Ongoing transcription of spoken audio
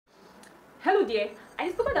Hello there. I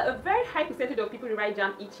discovered that a very high percentage of people rewrite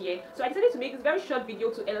JAMB each year, so I decided to make this very short video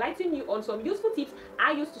to enlighten you on some useful tips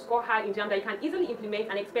I use to score high in JAMB that you can easily implement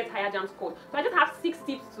and expect higher JAMB scores. So I just have 6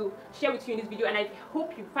 tips to share with you in this video, and I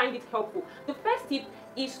hope you find it helpful. The first tip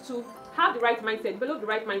is to have the right mindset, develop the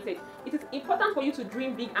right mindset. It is important for you to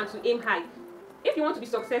dream big and to aim high. If you want to be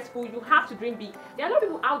successful, you have to dream big. There are a lot of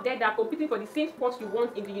people out there that are competing for the same spot you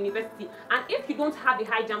want in the university, and if you don't have the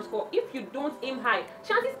high JAMB score, if you don't aim high,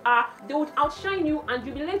 chances are they would outshine you and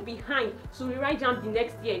you'll be left behind to rewrite JAMB the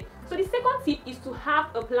next year. So the second tip is to have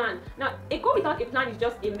a plan. Now, a goal without a plan is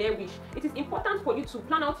just a mere wish. It is important for you to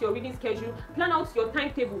plan out your reading schedule, plan out your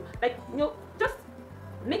timetable, just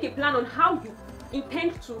make a plan on how you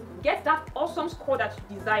intend to get that awesome score that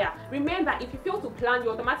you desire. Remember, if you fail to plan,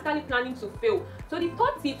 you're automatically planning to fail. So the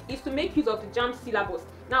third tip is to make use of the JAMB syllabus.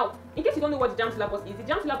 Now, in case you don't know what the JAMB syllabus is, the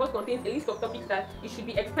JAMB syllabus contains a list of topics that you should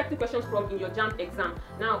be expecting questions from in your JAMB exam.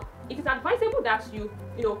 Now, it is advisable that you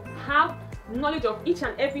have knowledge of each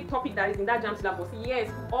and every topic that is in that JAMB syllabus.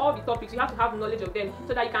 Yes, all the topics, you have to have knowledge of them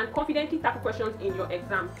so that you can confidently tackle questions in your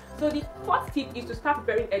exam. So the fourth tip is to start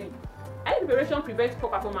preparing early. Early preparation prevents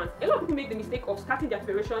poor performance. A lot of people make the mistake of starting their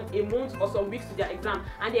preparation a month or some weeks to their exam,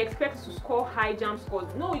 and they expect to score high JAMB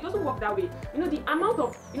scores. No, it doesn't work that way. The amount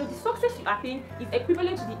of, the success you attain is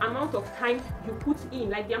equivalent to the amount of time you put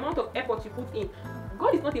in, like the amount of effort you put in.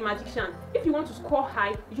 God is not a magician. If you want to score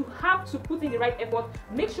high, you have to put in the right effort.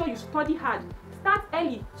 Make sure you study hard. Start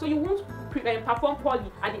early so you won't perform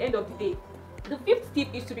poorly at the end of the day. The fifth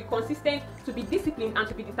tip is to be consistent, to be disciplined, and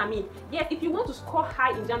to be determined. Yes, if you want to score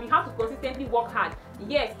high in JAMB, you have to consistently work hard.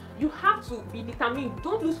 Yes, you have to be determined.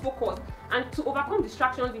 Don't lose focus. And to overcome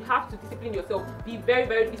distractions, you have to discipline yourself. Be very,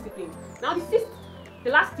 very disciplined. Now, the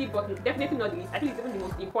last tip, but definitely not the least, I think it's even the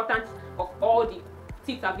most important of all the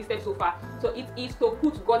tips I've listed so far. So it is to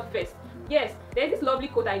put God first. Yes, there's this lovely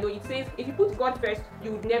quote I know. It says, if you put God first,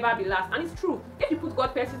 you would never be last. And it's true. If you put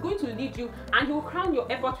God first, He's going to lead you and He will crown your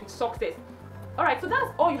efforts with success. Alright, so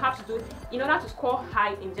that's all you have to do in order to score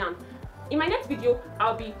high in JAMB. In my next video,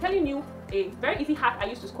 I'll be telling you a very easy hack I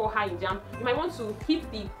use to score high in JAMB. You might want to hit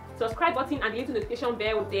the subscribe button and the little notification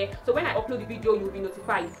bell there, so when I upload the video, you'll be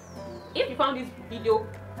notified. If you found this video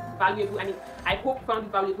valuable, I hope you found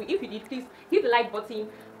it valuable. If you did, please hit the like button.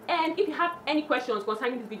 And if you have any questions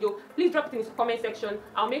concerning this video, please drop it in the comment section.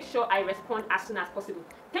 I'll make sure I respond as soon as possible.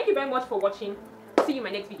 Thank you very much for watching. See you in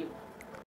my next video.